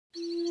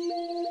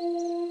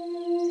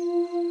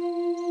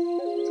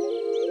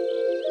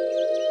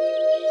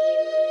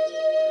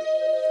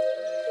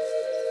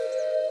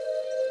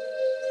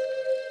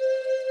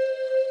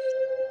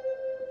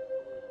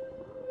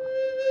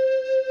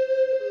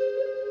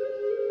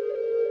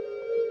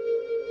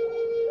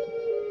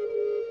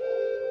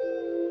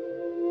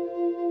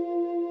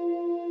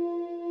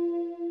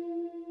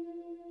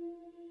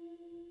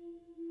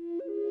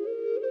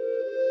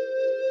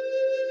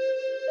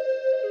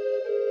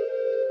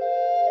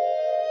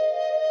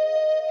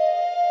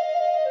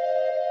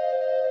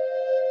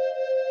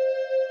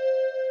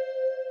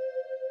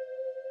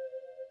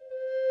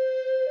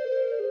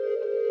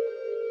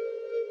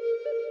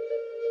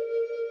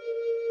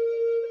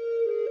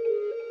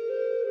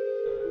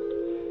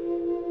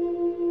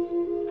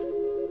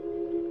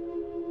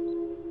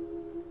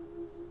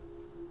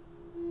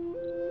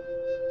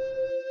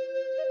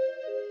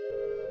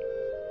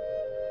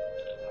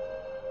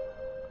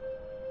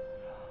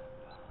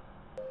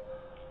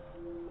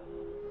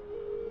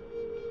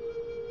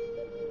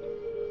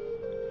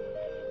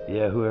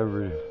yeah,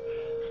 whoever,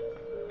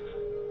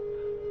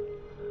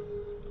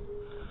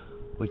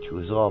 which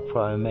was all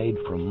probably made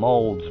from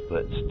molds,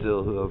 but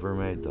still whoever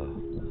made the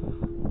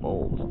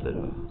molds did a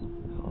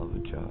hell of a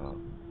job.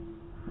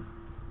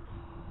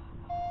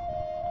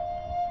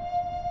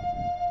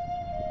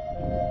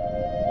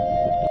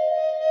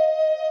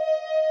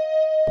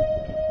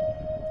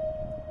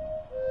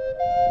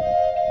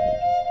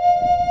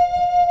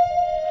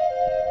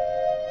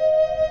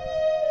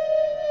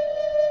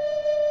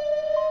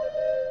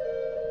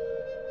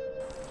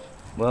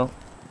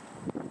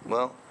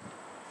 Well,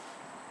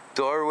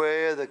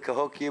 doorway of the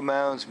Cahokia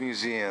Mounds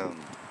Museum.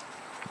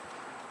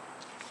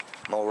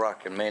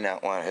 Morockin may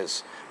not want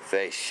his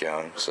face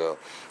shown, so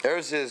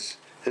there's his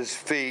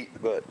feet,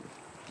 but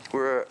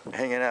we're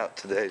hanging out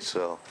today,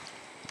 so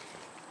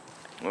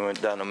we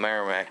went down to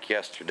Maramec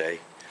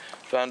yesterday,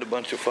 found a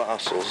bunch of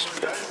fossils.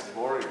 Good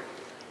morning.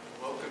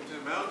 Welcome to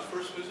the mounds.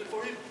 First visit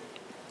for you?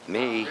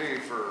 Me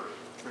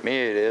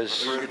it is.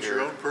 So you get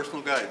your own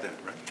personal guide then,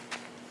 right?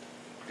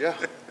 Yeah.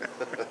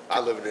 I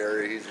live in the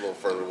area. He's a little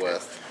further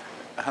west.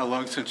 How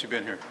long since you've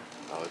been here?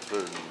 Oh, it's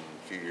been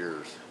a few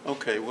years.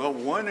 Okay, well,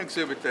 one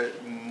exhibit that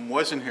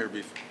wasn't here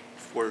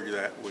before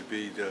that would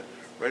be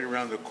right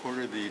around the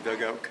corner, the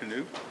dugout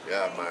canoe.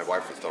 Yeah, my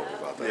wife was telling me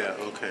about that.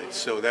 Yeah, okay,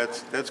 so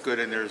that's good,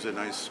 and there's a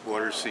nice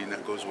water scene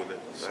that goes with it.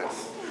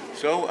 Nice.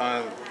 So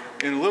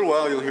in a little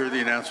while, you'll hear the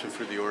announcement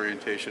for the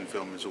orientation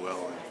film as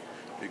well, and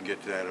you can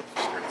get to that up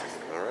the stairs.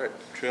 All right.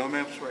 Trail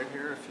maps right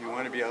here. If you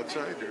want to be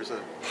outside, there's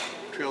a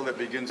trail that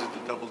begins at the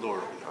double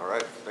door. All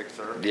right. Thanks,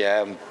 sir.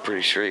 Yeah, I'm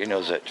pretty sure he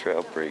knows that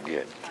trail pretty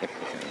good.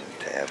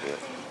 Tablet,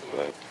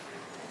 but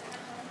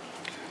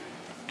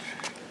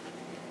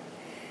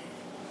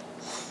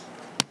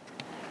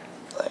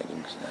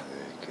lighting's not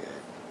very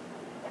good.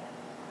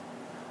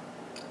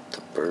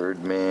 The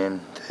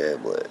Birdman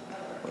tablet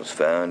was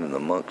found in the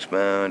Monks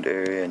Mound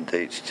area and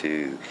dates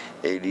to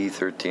AD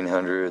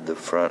 1300. The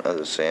front of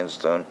the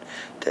sandstone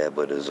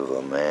tablet is of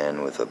a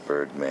man with a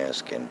bird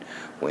mask and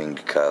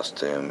winged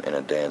costume in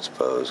a dance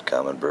pose.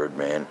 Common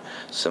birdman,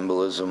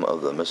 symbolism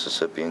of the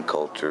Mississippian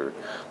culture.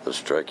 The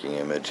striking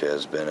image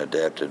has been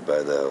adapted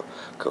by the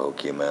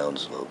Cahokia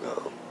Mounds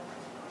logo.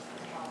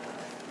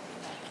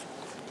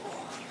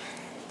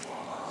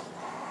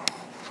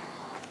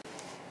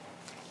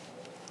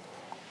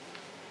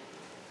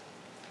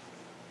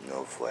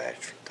 No flash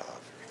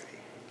photography.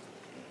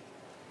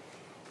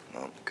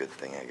 Well, good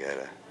thing I got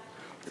a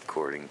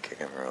recording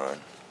camera on.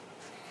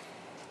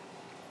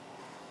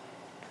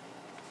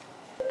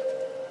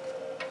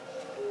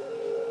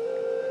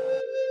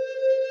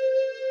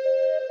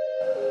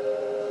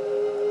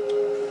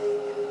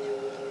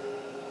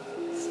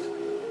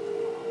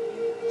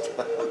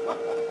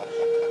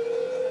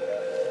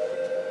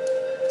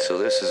 So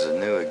this is a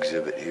new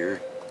exhibit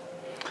here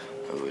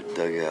of a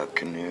dugout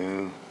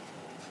canoe.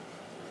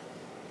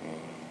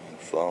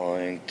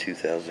 Following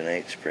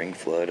 2008 spring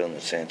flood on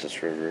the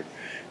Santos River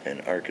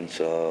in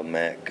Arkansas,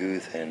 Matt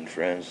Guth and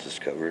friends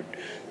discovered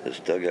this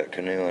dugout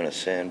canoe on a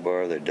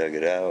sandbar. They dug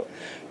it out,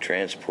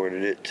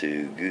 transported it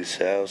to Guth's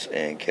house,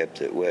 and kept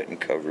it wet and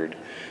covered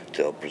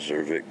to help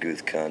preserve it.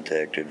 Guth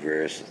contacted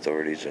various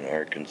authorities in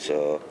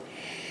Arkansas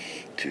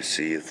to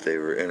see if they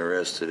were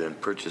interested in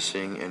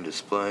purchasing and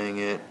displaying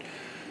it.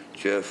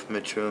 Jeff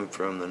Mitchum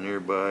from the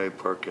nearby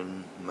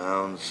Morockin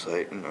Mounds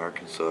site in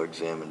Arkansas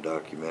examined and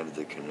documented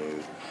the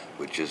canoe,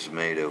 which is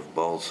made of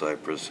bald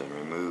cypress and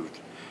removed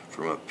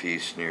from a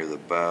piece near the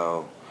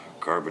bow.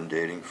 Carbon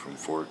dating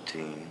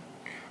 14.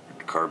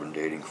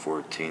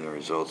 The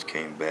results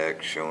came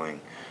back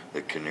showing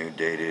the canoe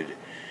dated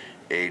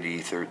AD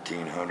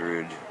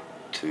 1300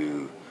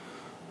 to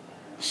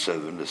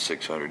 700 to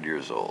 600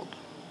 years old.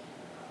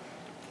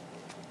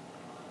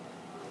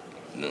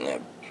 And then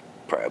that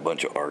probably a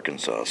bunch of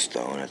Arkansas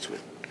stone. That's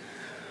with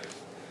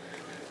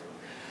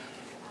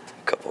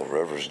a couple of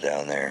rivers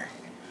down there.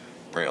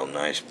 Real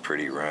nice,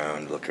 pretty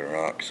round looking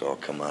rocks all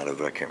come out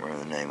of it. I can't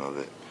remember the name of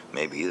it.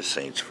 Maybe the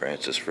St.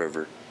 Francis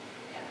River,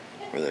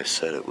 where they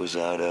said it was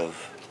out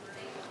of.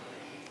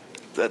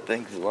 That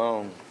thing's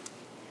long.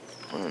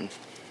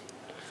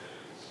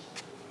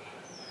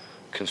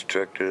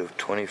 Constructed of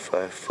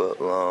 25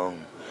 foot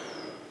long.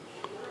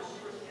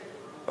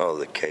 Oh,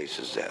 the case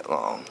is that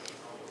long.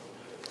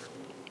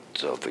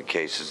 So if the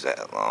case is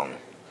that long,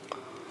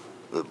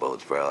 the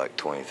boat's probably like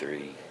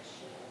 23.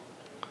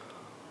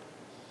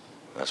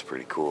 That's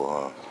pretty cool,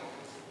 huh?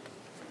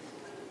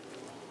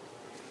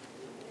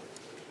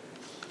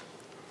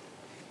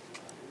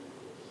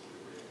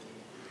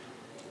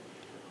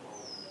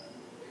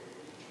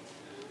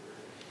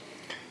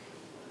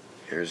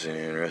 Here's an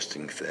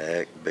interesting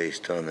fact.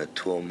 Based on the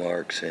tool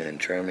marks and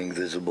charming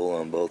visible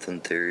on both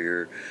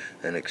interior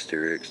and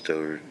exterior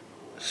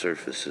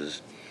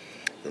surfaces,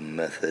 the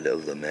method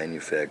of the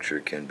manufacture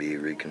can be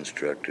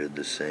reconstructed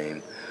the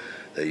same.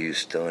 They use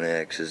stone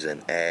axes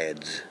and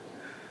adze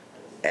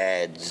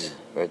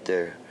right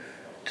there,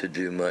 to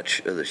do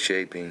much of the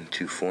shaping.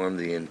 To form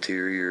the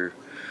interior,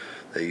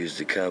 they used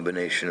a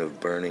combination of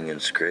burning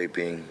and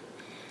scraping.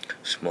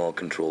 Small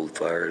controlled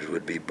fires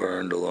would be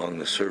burned along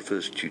the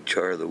surface to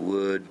char the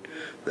wood.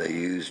 They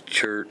used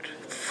chert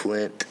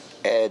flint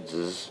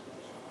adzes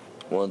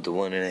 1 to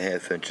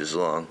 1.5 inches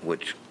long,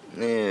 which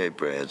they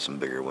probably had some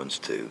bigger ones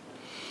too.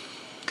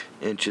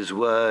 Inches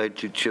wide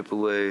to chip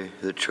away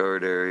the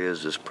charred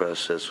areas. This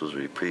process was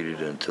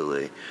repeated until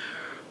they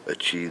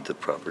achieved the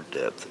proper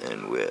depth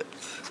and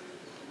width.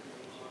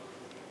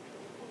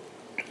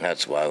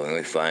 That's why when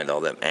we find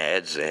all them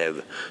ads, they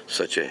have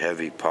such a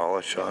heavy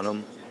polish on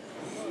them,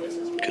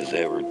 because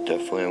they were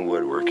definitely a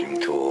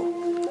woodworking tool.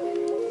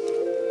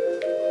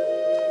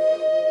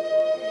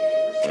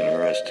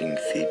 Interesting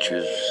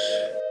features.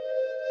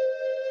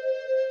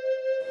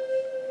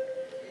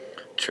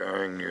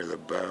 Charring near the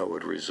bow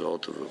would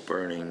result of a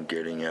burning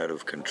getting out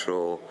of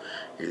control,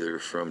 either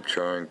from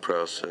charring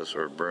process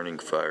or burning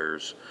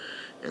fires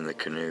in the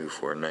canoe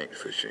for night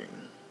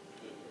fishing.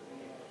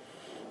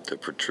 The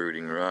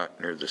protruding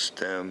rock near the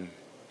stem.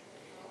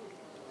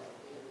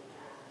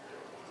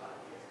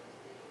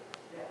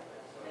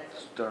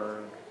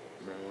 Stern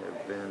may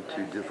have been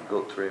too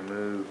difficult to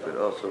remove, but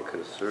also could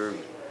have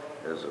served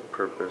as a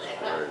purpose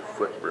for a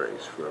foot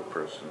brace for a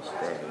person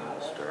standing in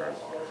the stern,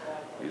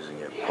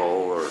 using a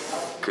pole or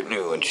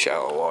canoe in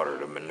shallow water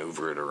to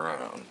maneuver it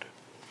around.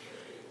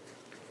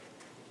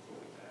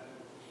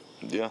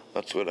 Yeah,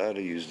 that's what I'd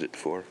have used it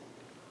for.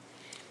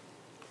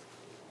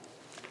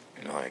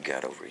 Now I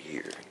got over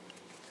here.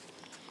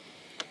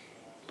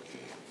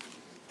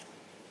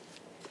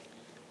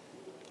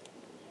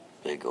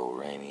 Big old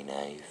rammy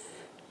knife.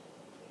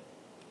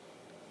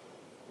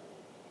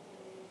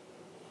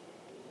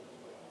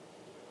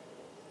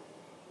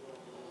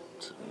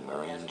 Some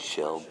marine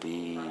shell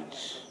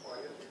beads.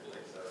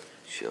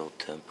 Shell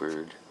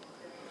tempered.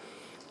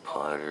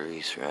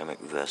 Pottery, ceramic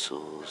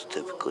vessels,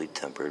 typically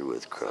tempered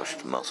with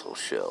crushed mussel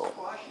shell.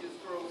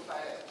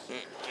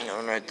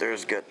 And right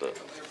there's got the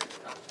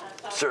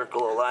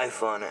circle of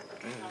life on it.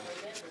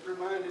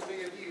 Reminded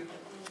me of you.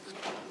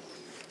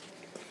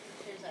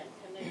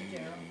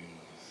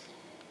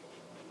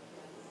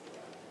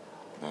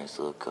 Nice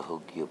little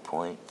Cahokia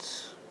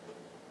points.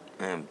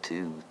 And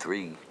 2,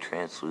 3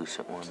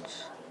 translucent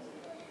ones.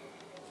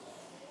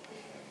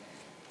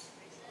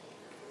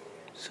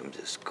 Some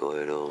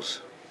discoidals.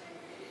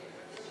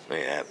 Look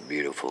at that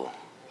beautiful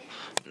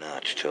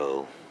notch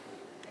toe.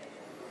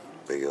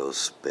 Big old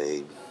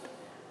spade.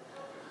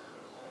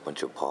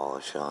 Bunch of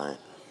polish on it.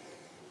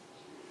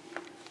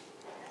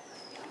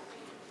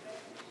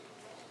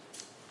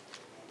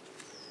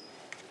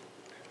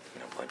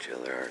 And a bunch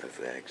of other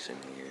artifacts in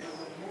here.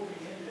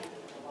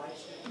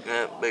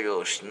 That big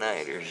old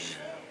Schneider's.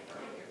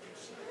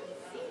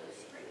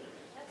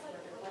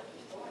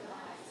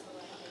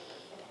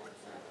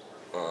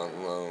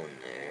 On loan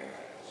there.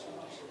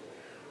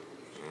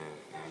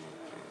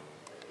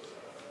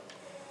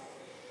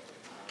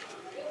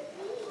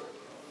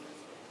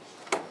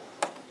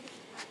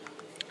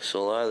 So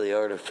a lot of the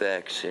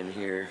artifacts in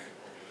here,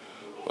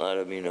 a lot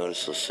of them you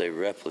notice will say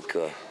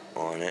replica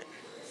on it.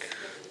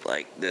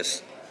 Like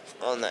this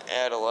on the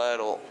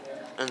atlatl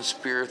and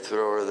spear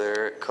thrower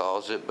there, it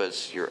calls it, but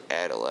it's your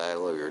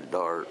atlatl or your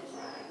dart.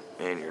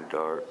 And your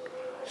dart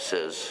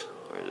says,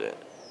 where's that?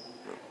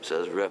 It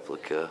says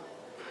replica.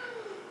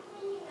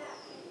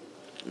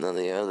 None of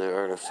the other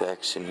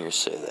artifacts in here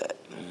say that.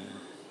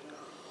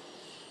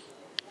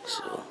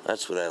 So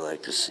that's what I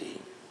like to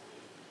see.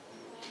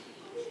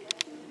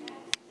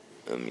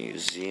 A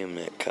museum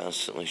that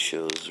constantly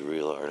shows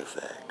real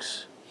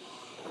artifacts.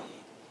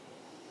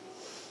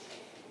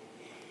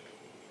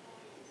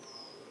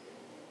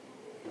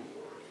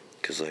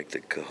 Because like the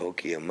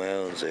Cahokia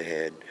Mounds, they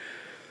had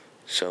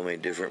so many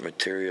different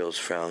materials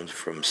found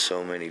from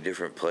so many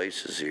different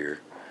places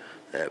here.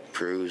 That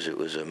proves it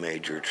was a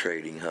major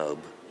trading hub.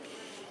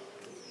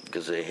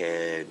 Because they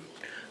had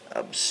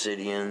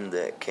obsidian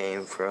that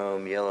came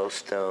from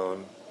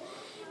Yellowstone.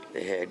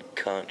 They had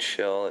conch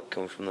shell that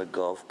comes from the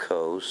Gulf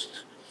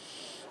Coast.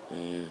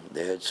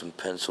 They had some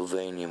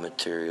Pennsylvania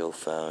material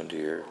found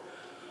here.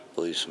 I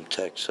believe some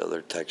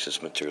other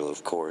Texas material,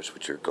 of course,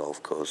 which are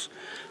Gulf Coast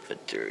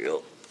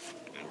material.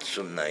 And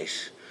some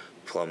nice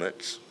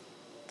plummets.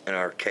 And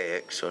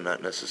archaic, so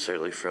not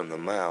necessarily from the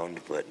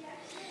mound, but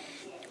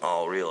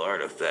all real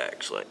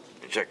artifacts. Like,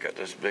 check out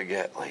this big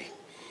Etley.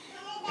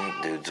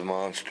 Dude's a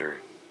monster.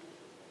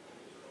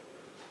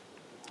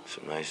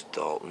 Some nice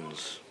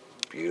Daltons.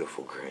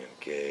 Beautiful Grand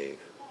Cave.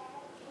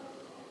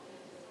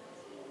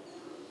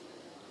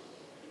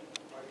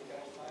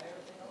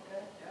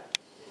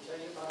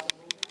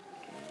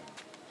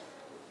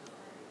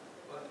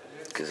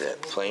 Because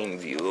that plain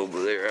view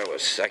over there, I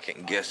was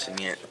second guessing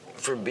it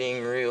for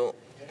being real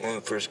when I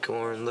first come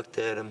over and looked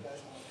at him.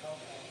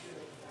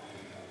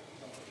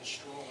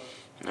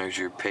 There's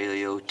your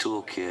paleo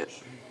toolkit.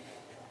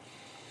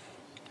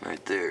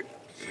 Right there.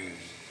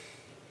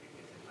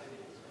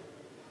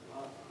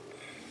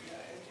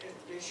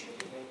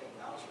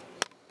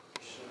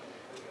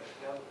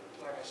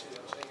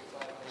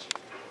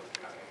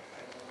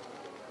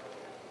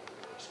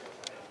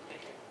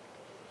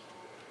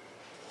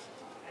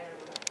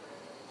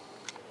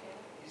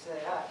 say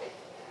hi.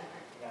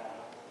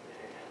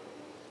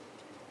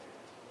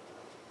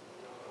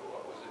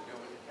 What was it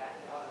doing?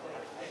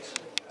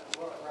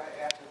 Well, right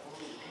after the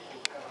movie,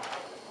 people come out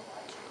and the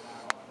lights went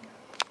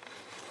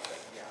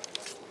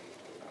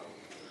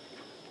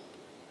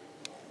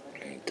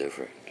out. And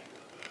different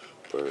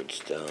bird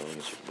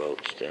stones,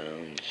 boat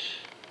stones.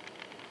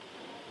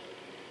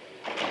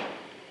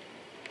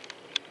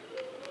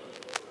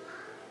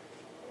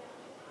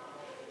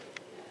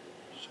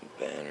 Some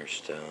banner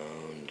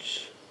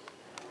stones.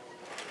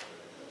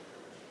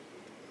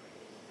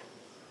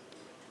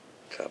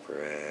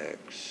 Copper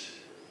axe.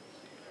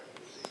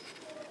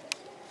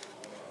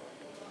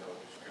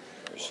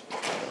 There's some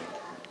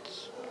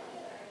pendants.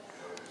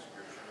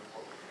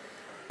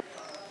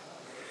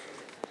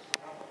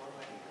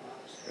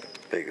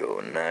 Big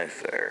old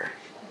knife there,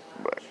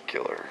 but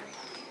killer.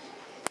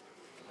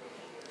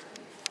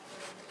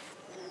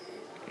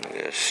 Look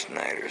at this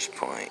Snyder's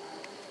point.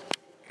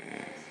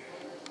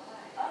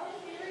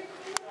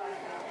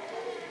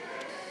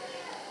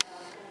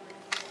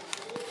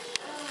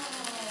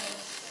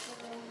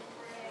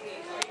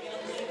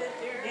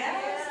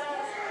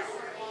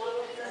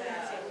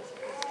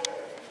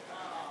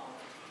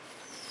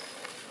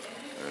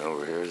 And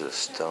over here's a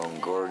stone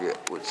gorget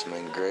with some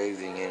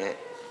engraving in it.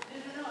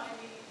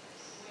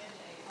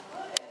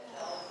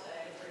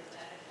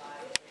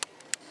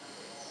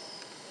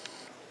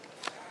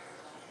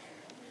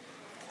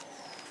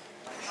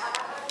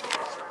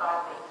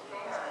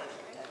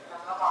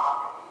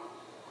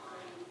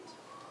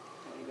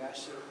 Did you guys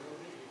see the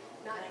movie?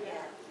 Not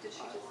yet. Did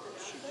she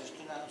just She just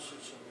announced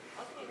it, so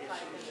Okay, it's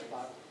fine.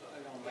 about,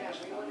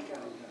 last about 20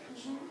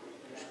 minutes.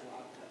 Just go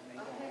out and they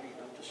don't leave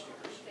up the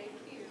stairs. Thank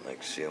you.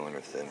 Like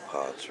cylinder thin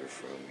pots are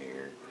from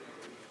here.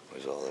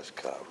 There's all this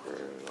copper,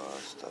 a lot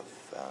of stuff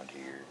found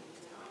here.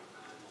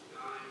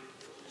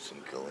 Some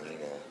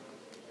galena.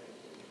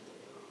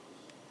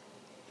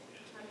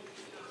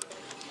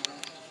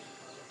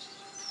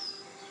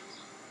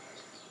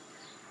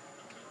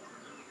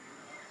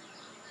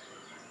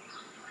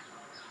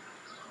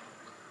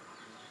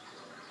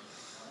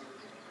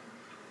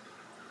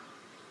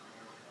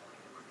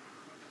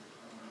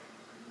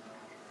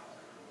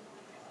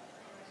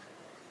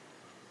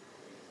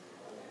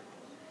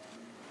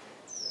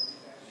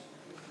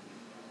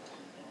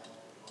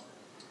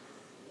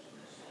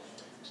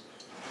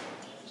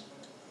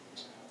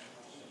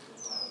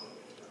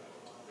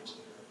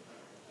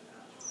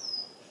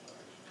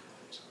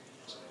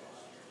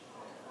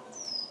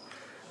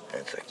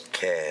 That's a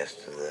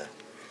cast of the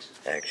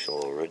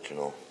actual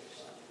original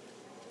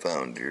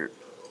found here.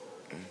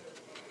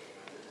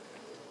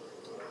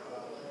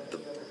 The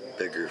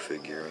bigger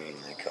figurine,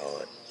 they call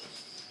it.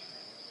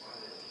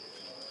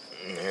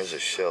 And there's a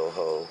shell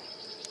hoe,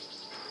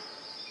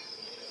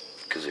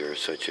 because they were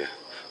such a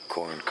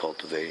corn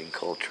cultivating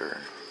culture.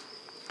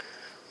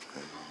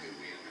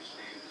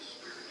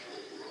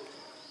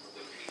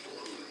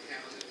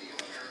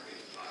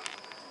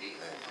 You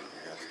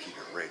have to keep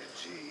it rated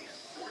G.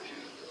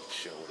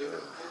 Show her.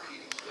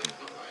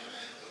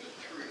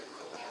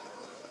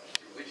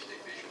 Which they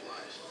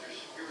visualize their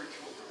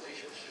spiritual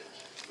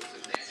relationships with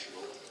the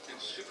natural and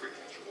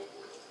supernatural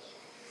worlds.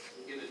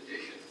 In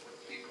addition,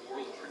 the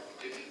oral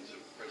traditions of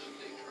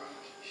present-day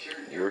tribes share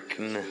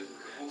Working the narratives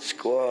with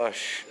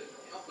squash. that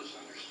help us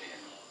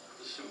understand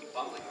the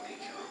symbolic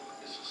nature of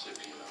the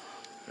Mississippi.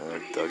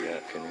 Another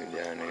dugout canoe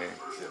down there.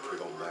 See that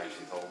big old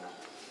maxi home?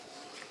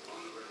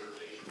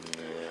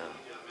 Yeah.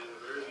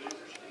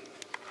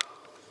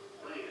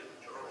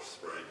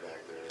 Spray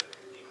back there.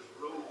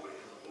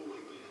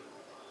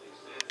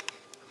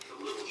 The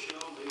little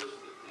shell is that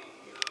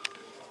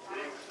the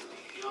necks of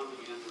these young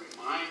men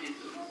reminded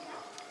them,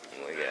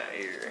 What we got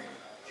here?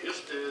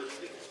 just as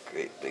the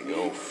Great big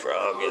old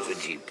frog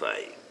effigy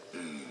pipe.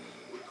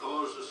 would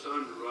cause the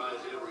sun to rise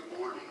every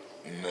morning.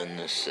 And then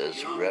this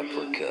says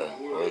replica,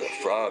 or the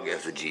frog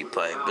effigy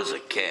pipe is a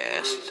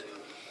cast.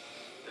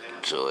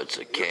 So it's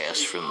a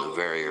cast from the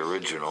very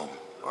original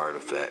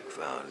artifact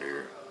found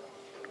here.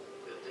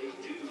 That they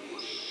too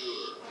would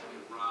endure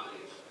and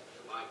rise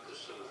like the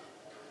sun.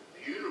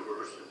 The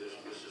universe of this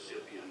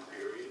Mississippian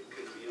period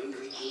can be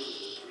understood as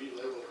a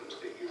three-level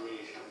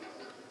configuration,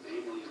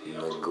 namely the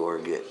And the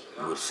gorget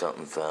was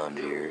something found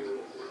here.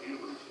 where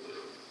humans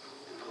live,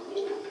 and the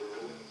lower world,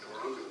 or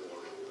underwater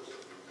world.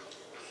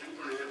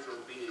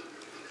 Supernatural beings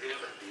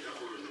inhabit the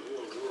upper and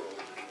lower world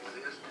and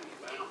exist in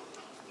balance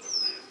with the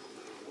natural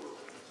middle world.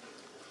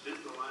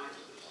 Central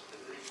axis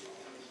connects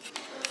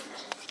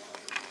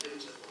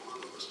things that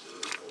belong to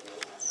the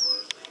pole,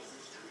 foresting,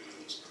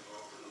 trees,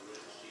 often the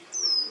Red Sea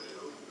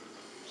tornado.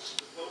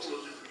 The pole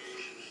is a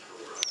creation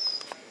story.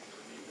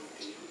 People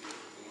came to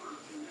born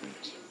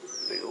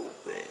Big old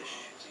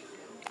fish. It's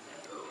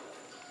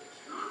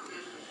not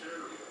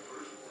necessarily the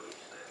first place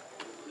that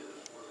pole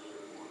is where they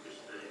are going to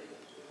stay.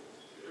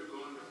 They're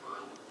going to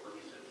find a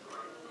place that's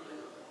right for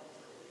them.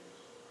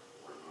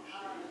 What do you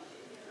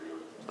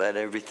see? About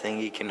everything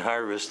you can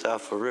harvest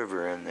off a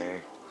river in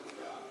there.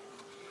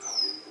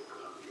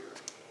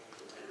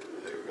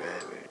 The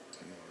rabbit.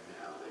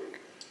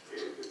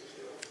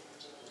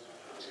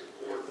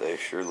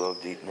 sure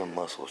loved eating them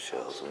mussel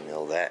shells. We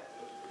know that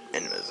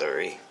in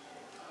Missouri.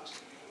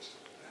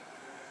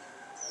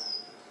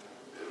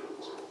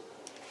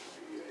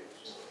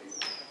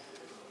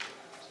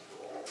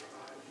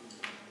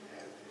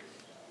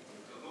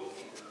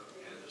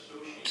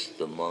 It's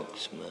the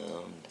Monks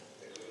Mound.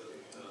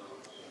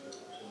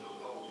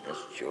 That's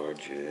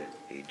Georgia,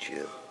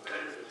 Egypt,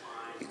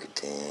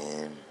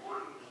 Yucatan,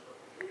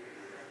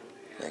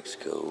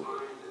 Mexico.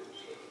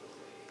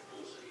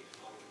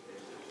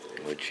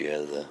 Which, yeah,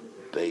 the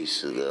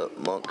base of the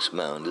Monks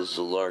Mound is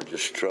the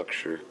largest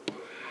structure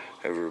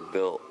ever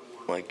built,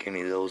 like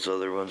any of those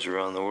other ones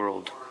around the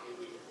world.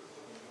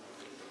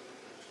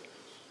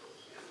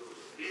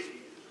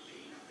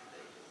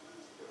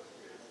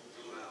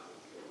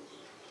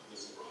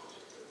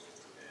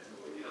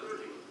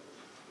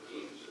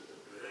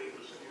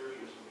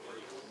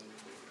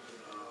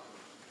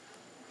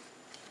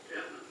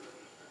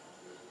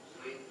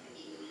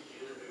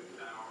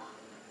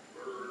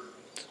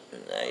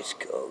 Nice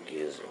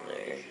Cahokias in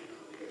there.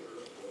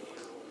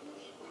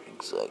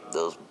 Looks like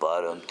those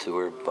bottom two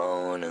are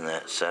bone, and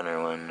that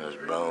center one is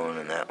bone,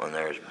 and that one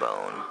there is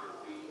bone.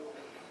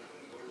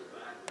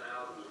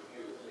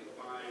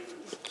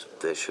 Some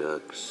fish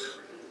hooks.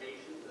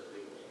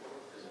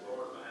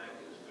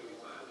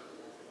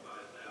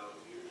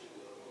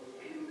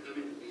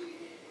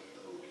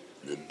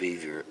 The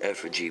beaver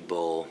effigy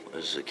bowl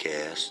is the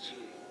cast.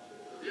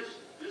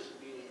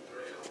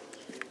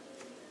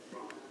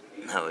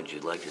 How would you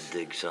like to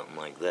dig something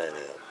like that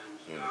out?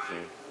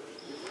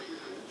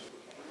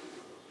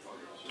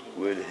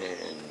 Wood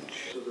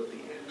hinge. So that the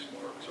X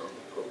marks on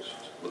the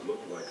posts would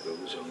look like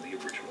those on the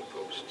original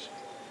posts.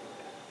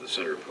 The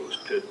center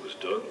post pit was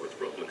dug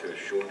with replica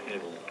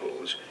short-handled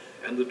posts,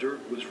 and the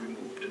dirt was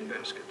removed in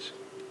baskets.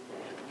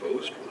 The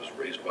post was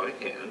raised by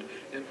hand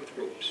and with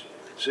ropes,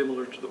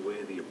 similar to the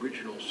way the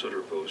original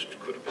center post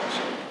could have been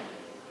set.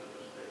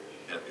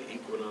 At the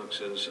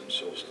equinoxes and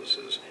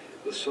solstices,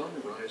 the sun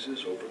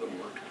rises over the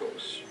marked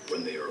posts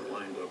when they are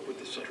lined up with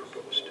the center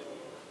post.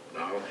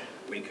 Now,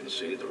 we can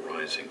see the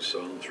rising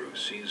sun through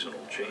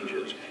seasonal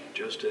changes,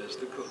 just as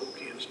the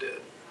Cahokians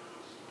did.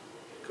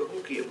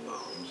 Cahokia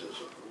Mounds is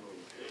a rural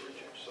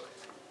heritage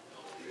site.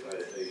 The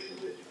United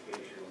Nations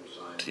Educational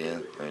Science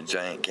Yeah, a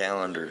giant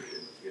calendar.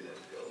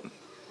 UNESCO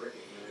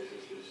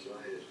recognizes this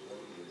site as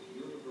one with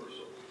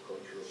universal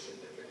cultural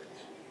significance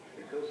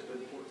because of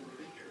important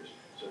features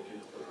such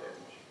as the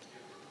henge.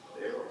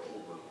 There are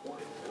over 1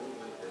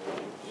 million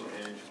heritage. The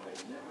henge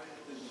might never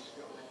have been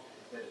discovered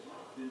had it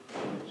not been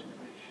for the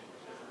excavations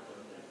that were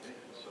done in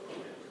advance of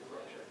the Canada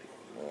project.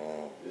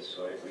 This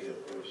site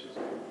reinforces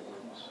the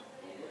importance of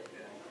public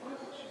and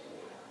private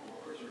support for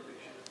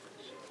preservation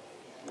efforts.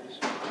 This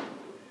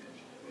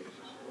henge makes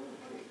a strong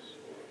case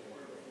for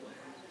acquiring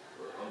land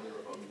where other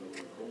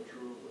unknown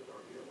cultural and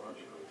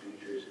archaeological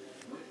features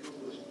might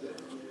help us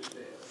better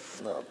understand.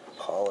 No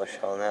polish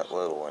on that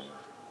little one.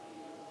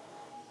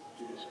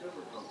 To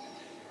discover how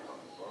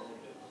involved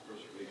in the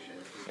preservation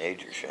efforts.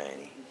 Major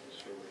shiny.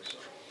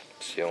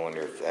 See, I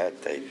wonder if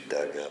that they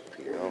dug up,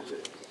 you know.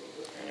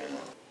 Yeah.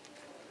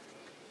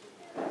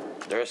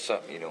 There's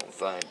something you don't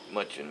find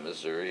much in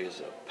Missouri is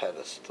a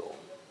pedestal.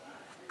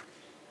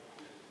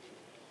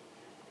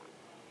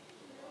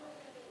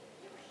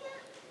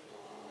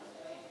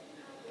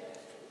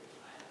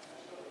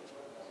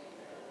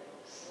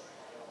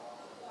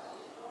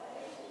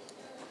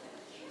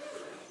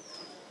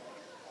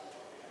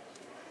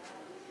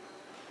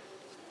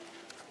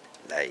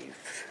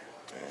 Life.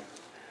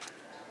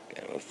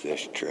 Got a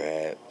fish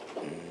trap.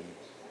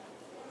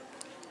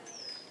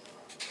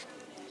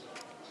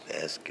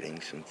 Basketing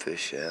some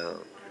fish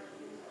out.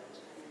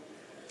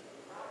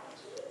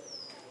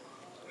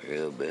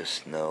 Real bit of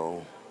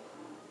snow.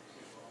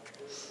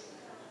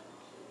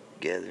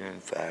 Gathering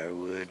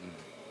firewood.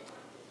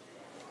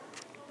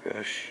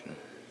 Brush. And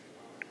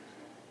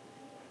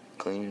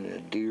cleaning a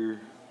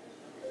deer.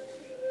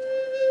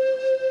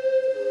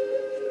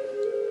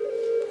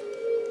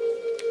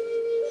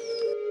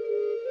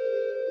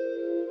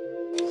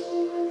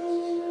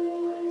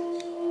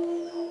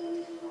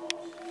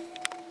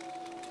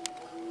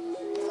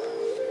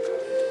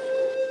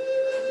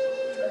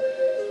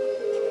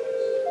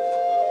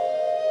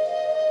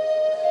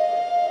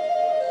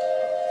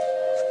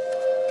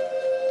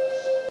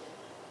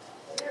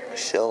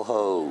 Shell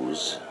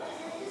hose.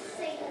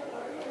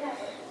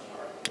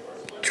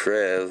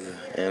 Trev,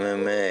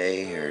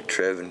 MMA, or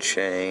Trev and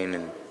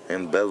Shane,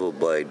 and Bevel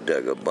Blade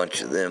dug a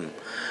bunch of them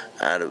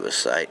out of a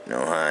site in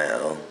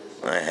Ohio.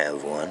 I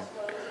have one.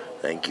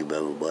 Thank you,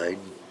 Bevel Blade.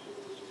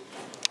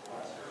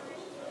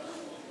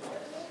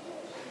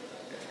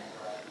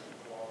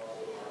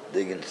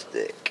 Digging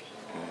stick.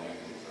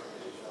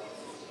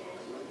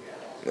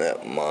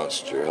 That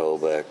monster hole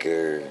back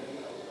there.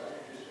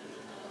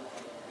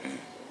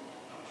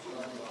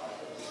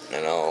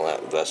 And all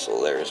that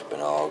vessel there has been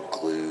all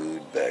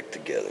glued back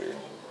together.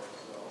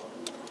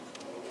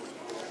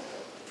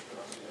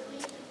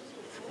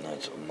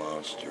 That's a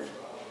monster.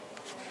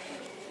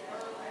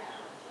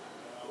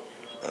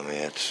 I mean,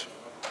 it's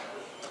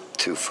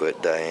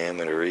 2-foot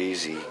diameter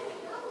easy.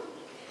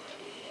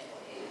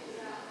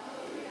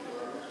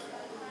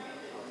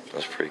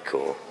 That's pretty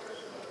cool.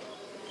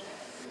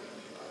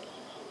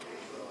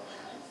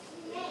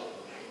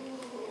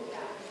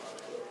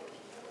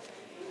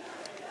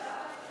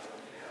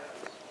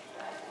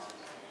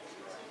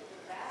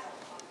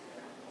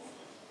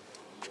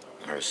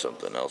 There's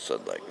something else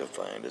I'd like to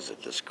find is a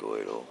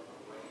discoidal.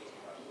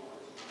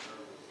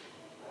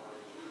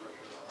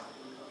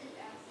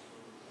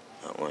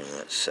 That one in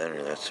that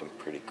center, that's some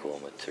pretty cool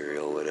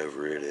material,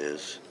 whatever it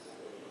is.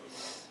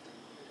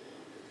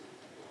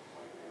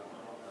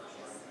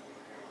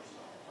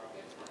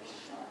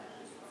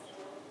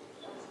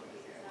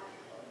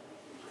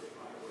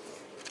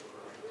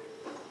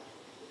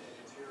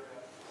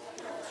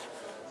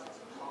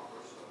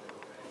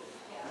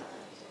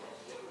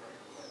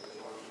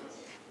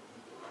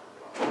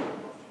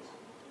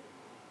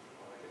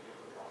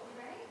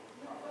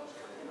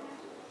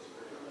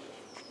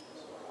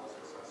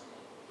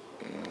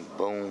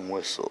 Bone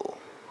whistle.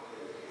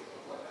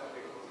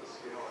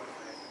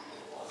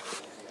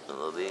 A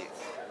little bit.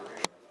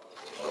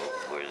 Oh,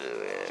 where's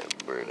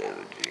the bird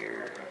over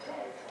here?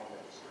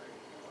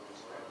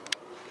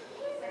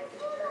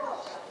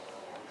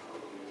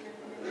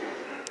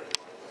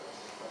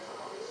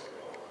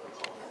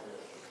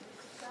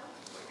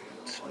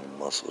 Some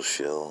mussel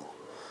shell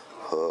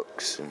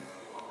hooks and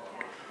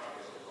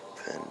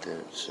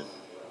pendants and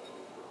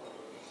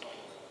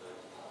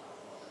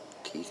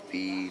teeth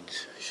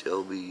beads,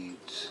 shell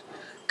beads,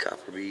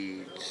 copper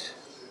beads.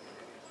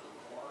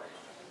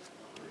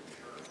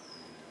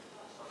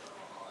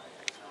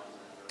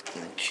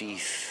 And the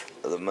chief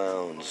of the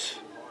mounds.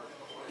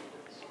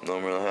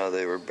 Don't know how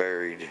they were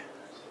buried,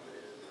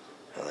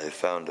 how they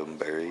found them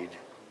buried.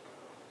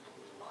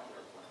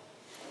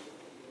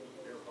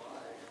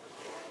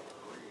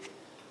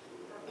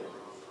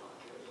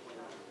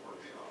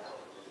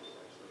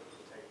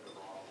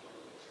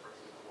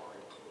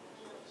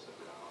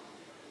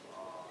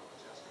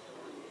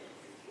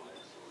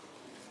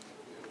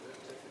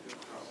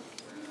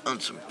 On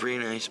some pretty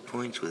nice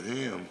points with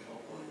him.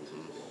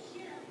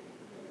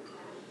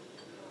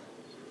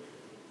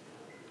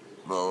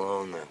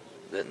 Malone,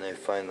 didn't they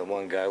find the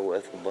one guy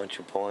with a bunch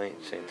of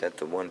points? Ain't that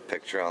the one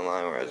picture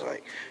online where it was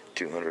like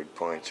 200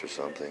 points or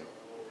something?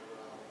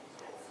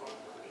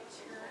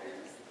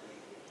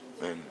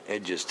 And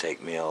it'd just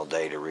take me all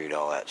day to read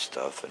all that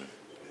stuff. And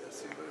Yeah,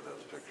 see, look at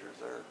those pictures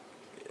there.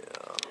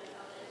 yeah.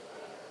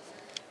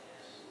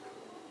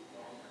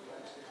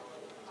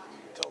 You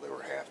can tell they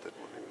were hafted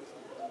when he was.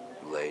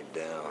 Laid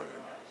down.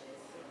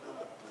 And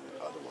the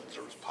other ones,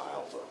 there was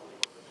piles of them.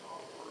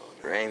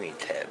 Grammy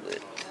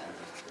tablet.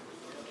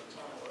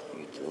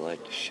 You'd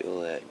like to show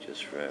that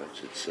just for I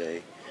should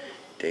say.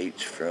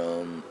 Dates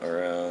from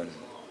around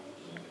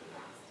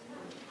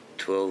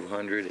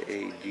 1200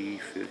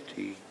 AD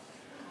 50.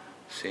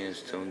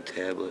 Sandstone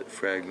tablet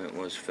fragment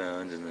was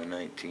found in the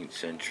 19th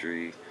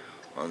century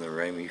on the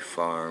Ramey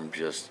farm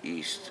just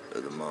east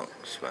of the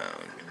Monks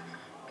Mound.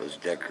 It was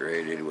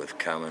decorated with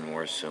common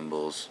war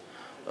symbols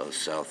of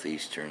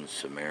southeastern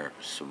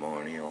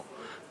ceremonial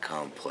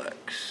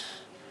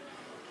complex.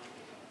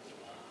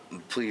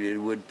 Pleated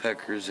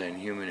woodpeckers and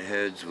human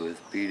heads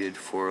with beaded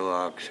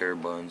forelocks, hair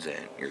buns,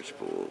 and ear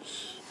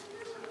spools.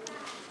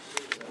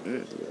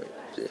 Good.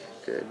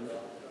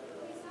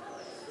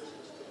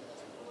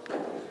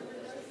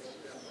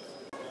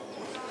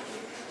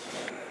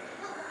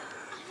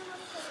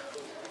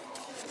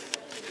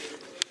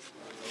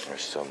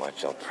 There's so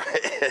much I'll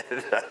break.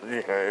 You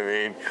know what I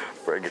mean?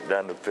 Break it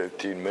down to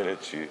 15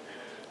 minutes, you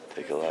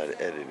take a lot of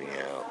editing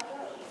out.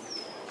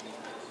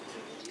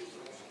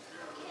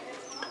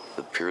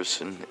 The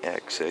Pearson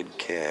Axe-Head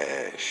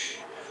cache,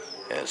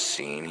 as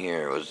seen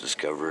here, was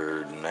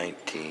discovered in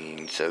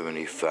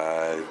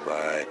 1975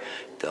 by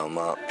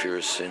Delmont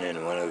Pearson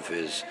in one of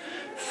his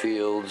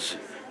fields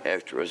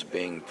after it was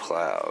being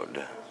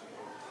plowed.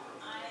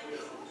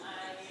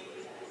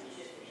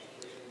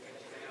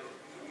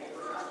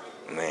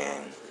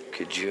 Man,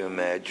 could you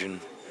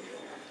imagine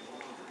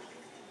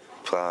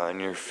plowing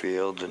your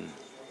field and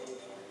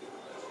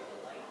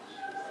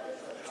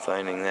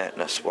finding that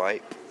in a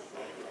swipe?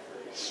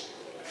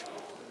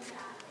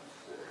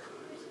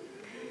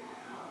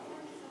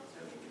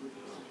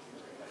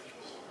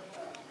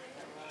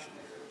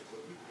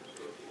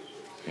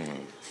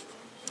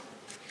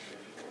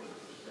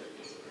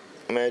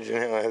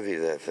 Imagine how heavy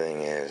that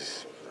thing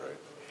is.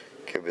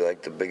 Could be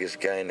like the biggest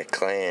guy in the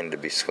clan to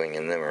be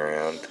swinging them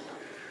around.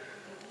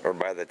 Or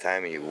by the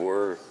time you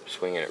were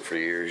swinging it for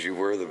years, you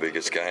were the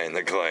biggest guy in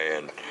the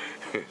clan.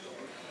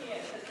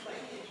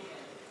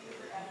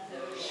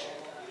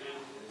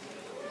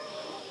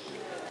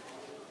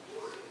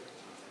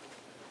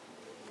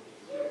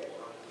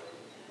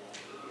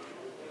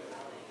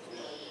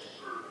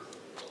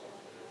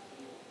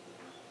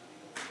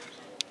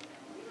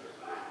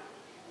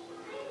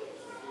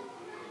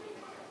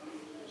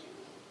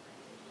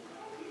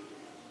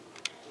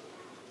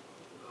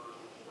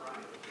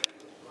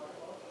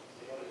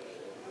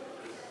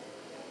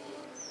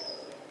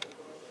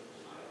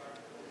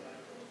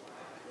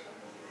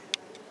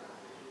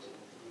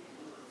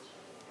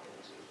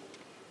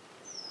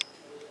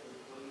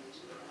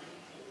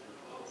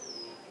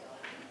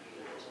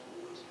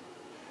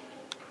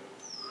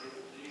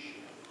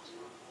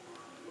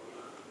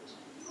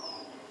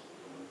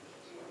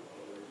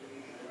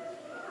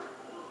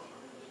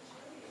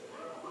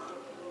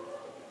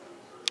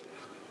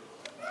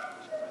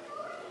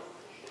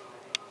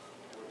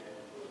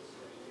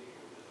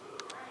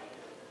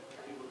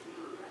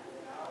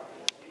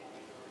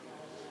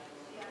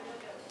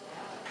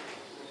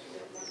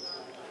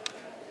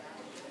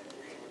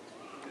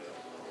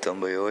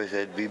 somebody always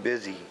had to be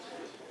busy.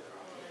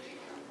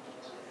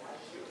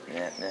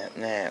 Nap, nap,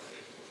 nap.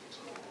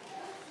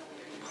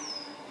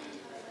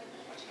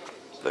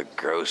 The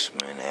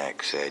Grossman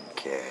Axe Head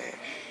Cache.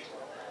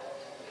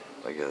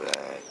 Look at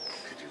that.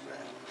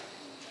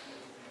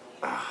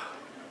 Ah,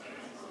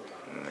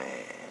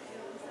 man.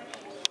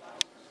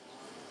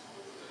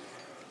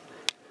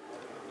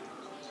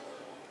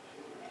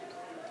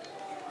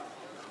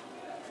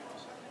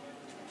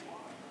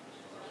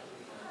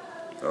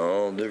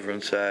 All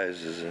different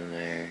sizes in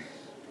there.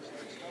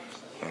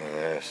 Look at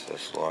this.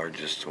 This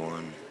largest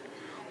one.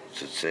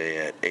 What's it say?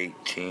 At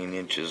 18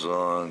 inches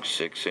long,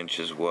 6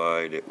 inches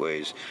wide, it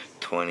weighs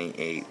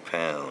 28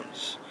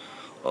 pounds.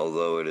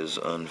 Although it is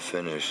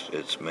unfinished,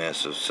 its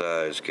massive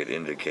size could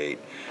indicate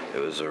it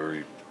was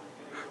a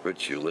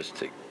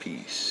ritualistic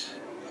piece.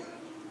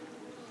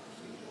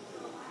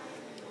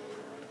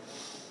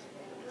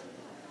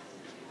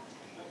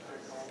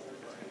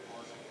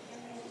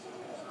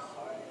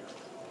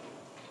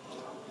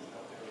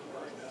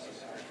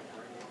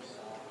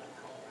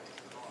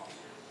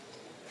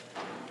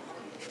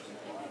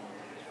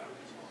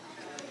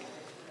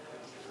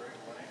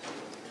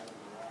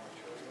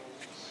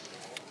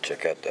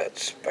 Check out that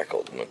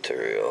speckled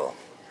material.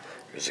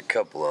 There's a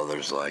couple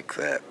others like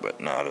that, but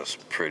not as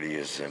pretty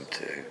as them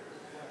two.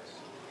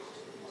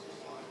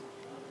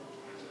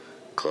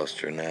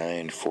 Cluster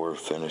 9, 4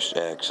 finished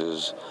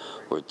axes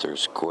with their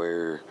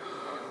square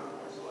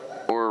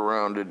or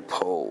rounded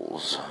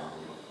poles.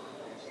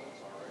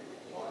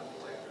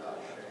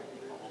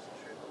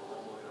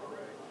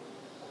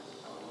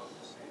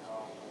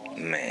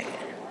 Man.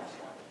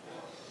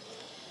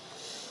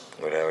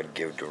 What I would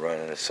give to run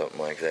into something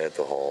like that at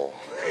the hall.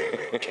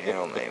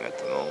 Channel name at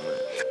the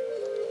moment.